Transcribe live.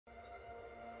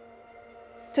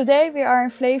Today we are in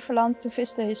Flevoland to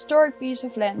visit a historic piece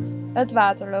of land, het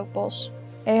Waterloopbos,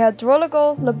 a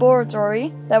hydrological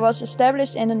laboratory that was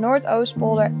established in the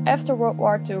Noordoostpolder after World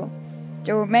War II.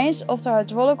 The remains of the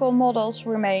hydrological models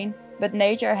remain, but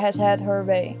nature has had her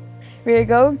way. We are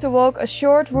going to walk a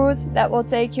short route that will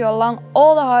take you along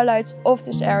all the highlights of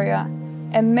this area.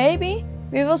 And maybe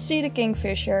we will see the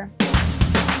Kingfisher.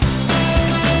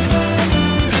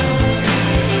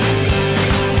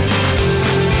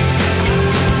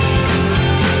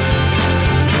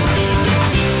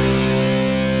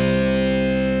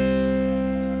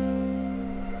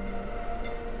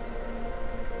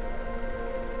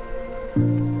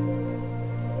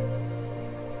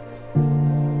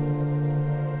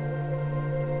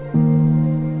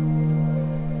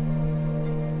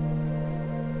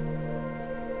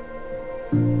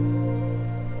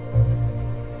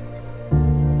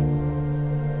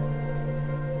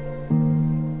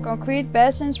 Concrete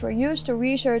basins were used to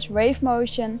research wave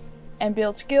motion and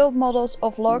build scaled models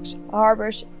of locks,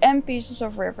 harbors and pieces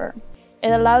of river. It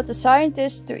allowed the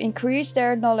scientists to increase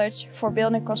their knowledge for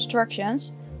building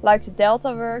constructions like the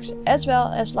Delta works as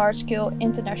well as large-scale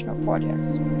international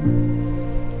projects.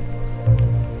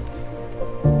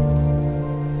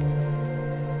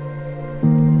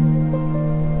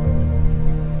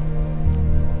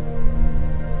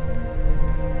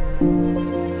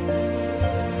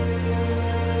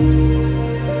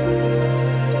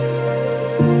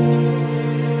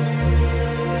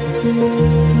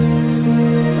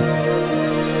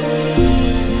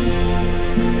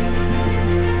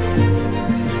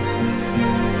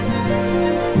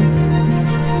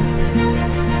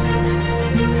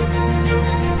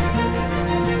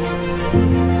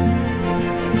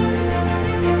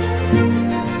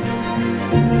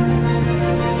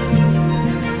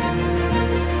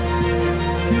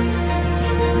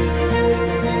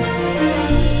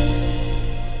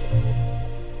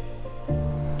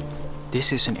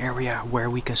 This is an area where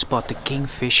we can spot the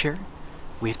Kingfisher.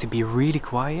 We have to be really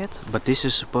quiet, but this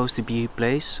is supposed to be a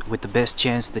place with the best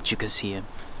chance that you can see him.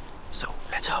 So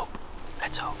let's hope,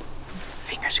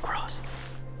 fingers crossed.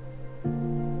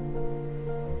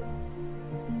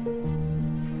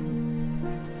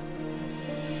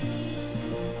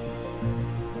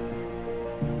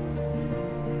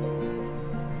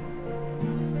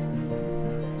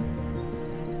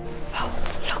 Oh,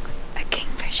 look, a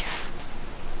Kingfisher.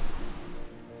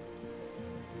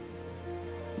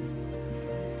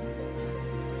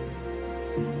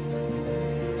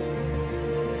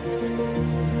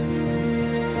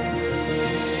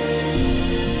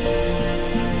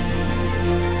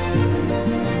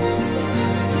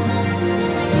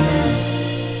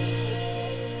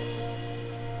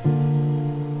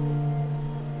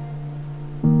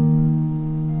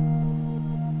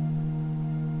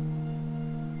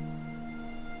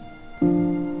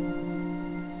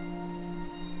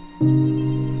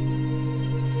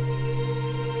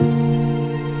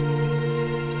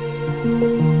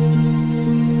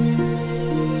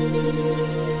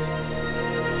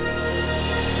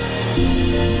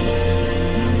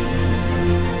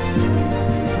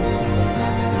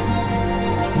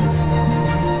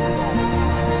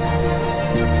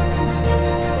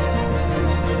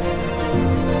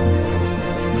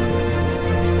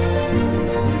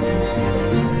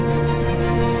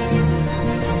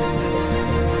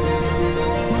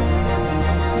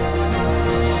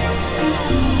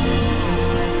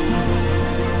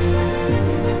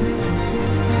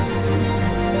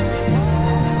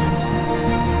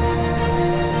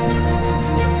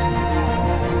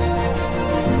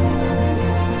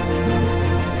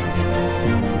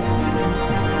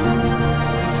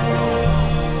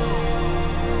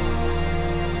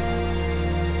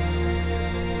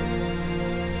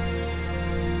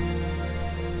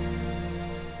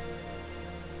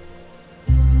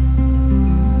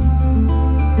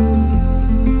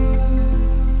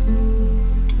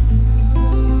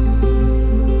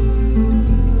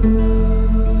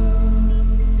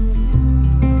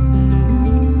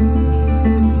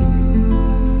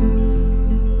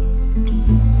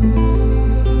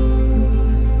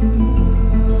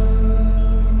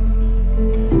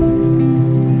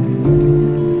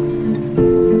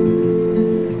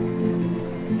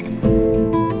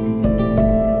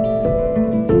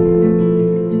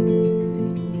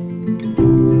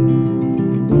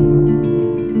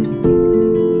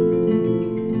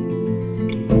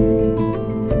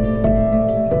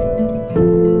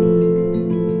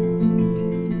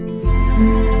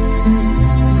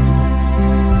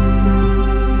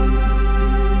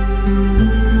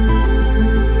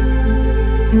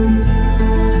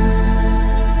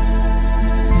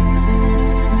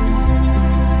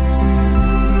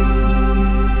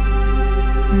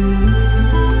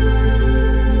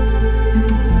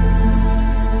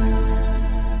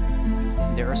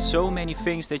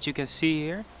 things that you can see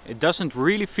here. It doesn't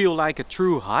really feel like a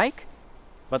true hike,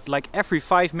 but like every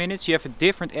 5 minutes you have a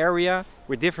different area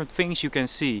with different things you can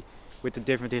see, with a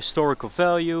different historical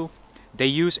value. They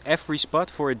use every spot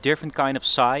for a different kind of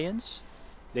science.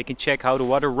 They can check how the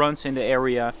water runs in the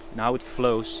area and how it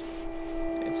flows.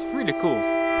 It's really cool.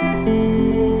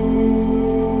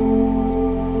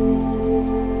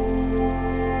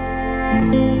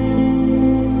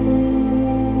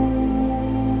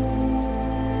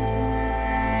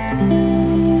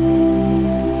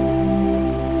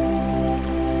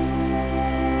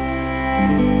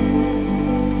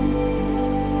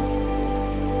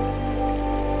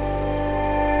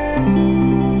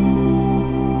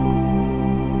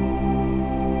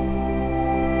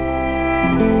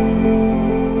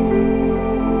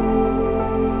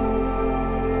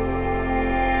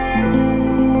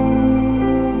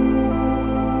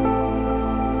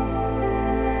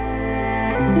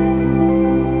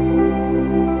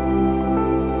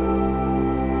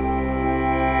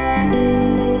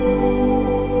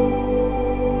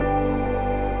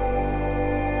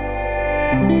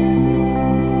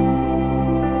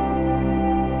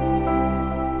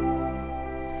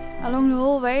 Along the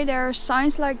whole way there are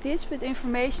signs like this with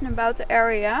information about the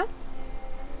area.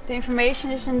 The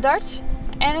information is in Dutch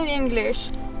and in English.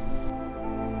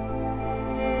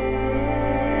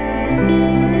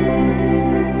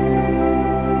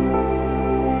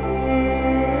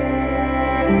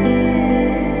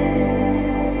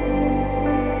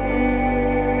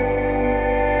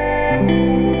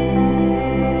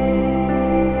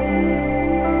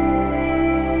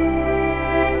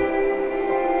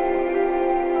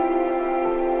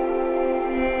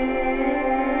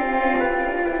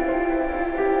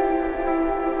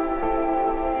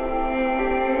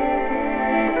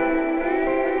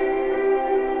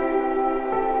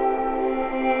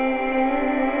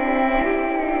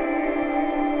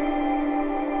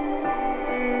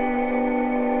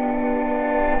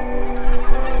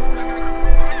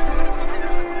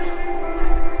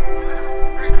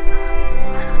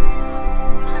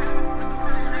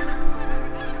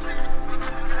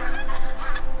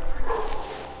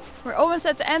 We're almost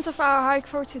at the end of our hike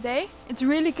for today. It's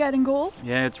really getting cold.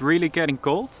 Yeah, it's really getting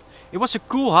cold. It was a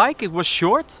cool hike, it was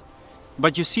short,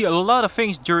 but you see a lot of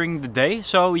things during the day,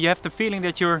 so you have the feeling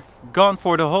that you're gone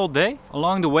for the whole day.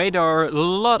 Along the way there are a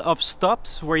lot of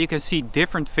stops where you can see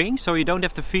different things, so you don't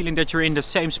have the feeling that you're in the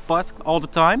same spot all the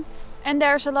time. And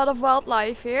there's a lot of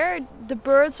wildlife here. The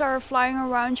birds are flying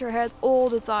around your head all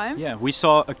the time. Yeah, we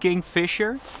saw a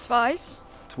kingfisher. Twice.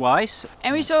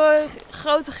 And we saw a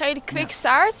grote gele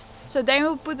kwikstaart. So then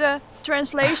we'll put a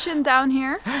translation down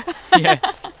here.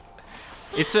 Yes.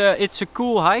 It's a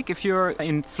cool hike if you're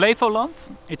in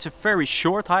Flevoland. It's a very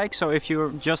short hike, so if you're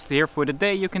just here for the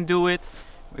day you can do it.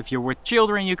 If you're with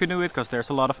children you can do it because there's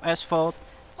a lot of asphalt.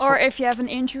 Or if you have an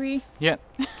injury. Yeah,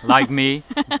 like me,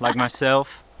 like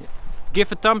myself.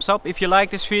 Give a thumbs up if you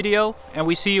like this video and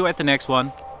we see you at the next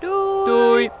one. Doei!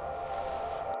 Doei!